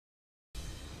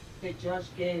The judge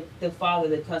gave the father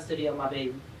the custody of my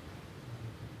baby.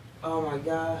 Oh my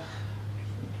God.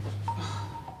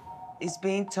 It's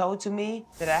being told to me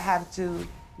that I have to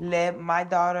let my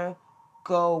daughter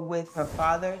go with her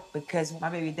father because my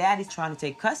baby daddy's trying to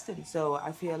take custody. So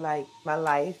I feel like my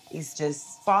life is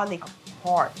just falling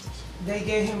apart. They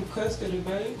gave him custody,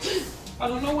 babe. I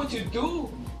don't know what you do.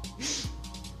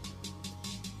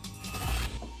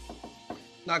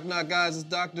 Knock, knock, guys, it's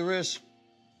Dr. Rish.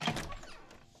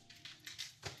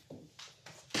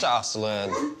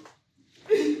 Joseline.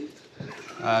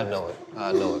 I know it,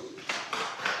 I know it.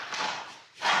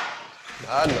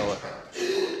 I know it.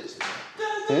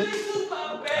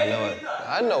 I know it,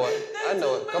 I know it, I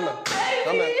know it. Come here,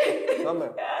 come here, come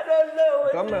here. I don't know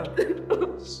what Come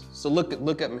here. So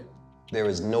look at me. There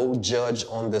is no judge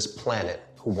on this planet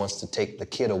who wants to take the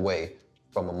kid away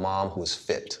from a mom who's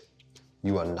fit.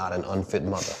 You are not an unfit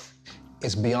mother.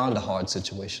 It's beyond a hard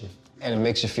situation, and it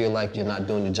makes you feel like you're not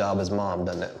doing your job as mom,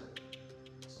 doesn't it?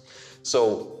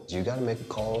 So you gotta make a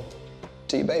call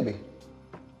to your baby.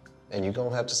 And you're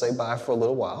gonna have to say bye for a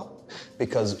little while,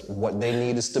 because what they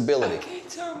need is stability. I can't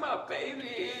turn my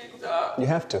baby in, Doc. You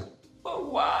have to.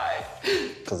 But why?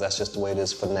 Because that's just the way it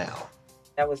is for now.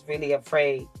 I was really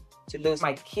afraid to lose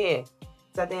my kid.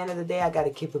 So at the end of the day, I gotta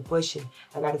keep it pushing.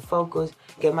 I gotta focus,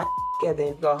 get my together,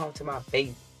 and go home to my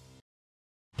baby.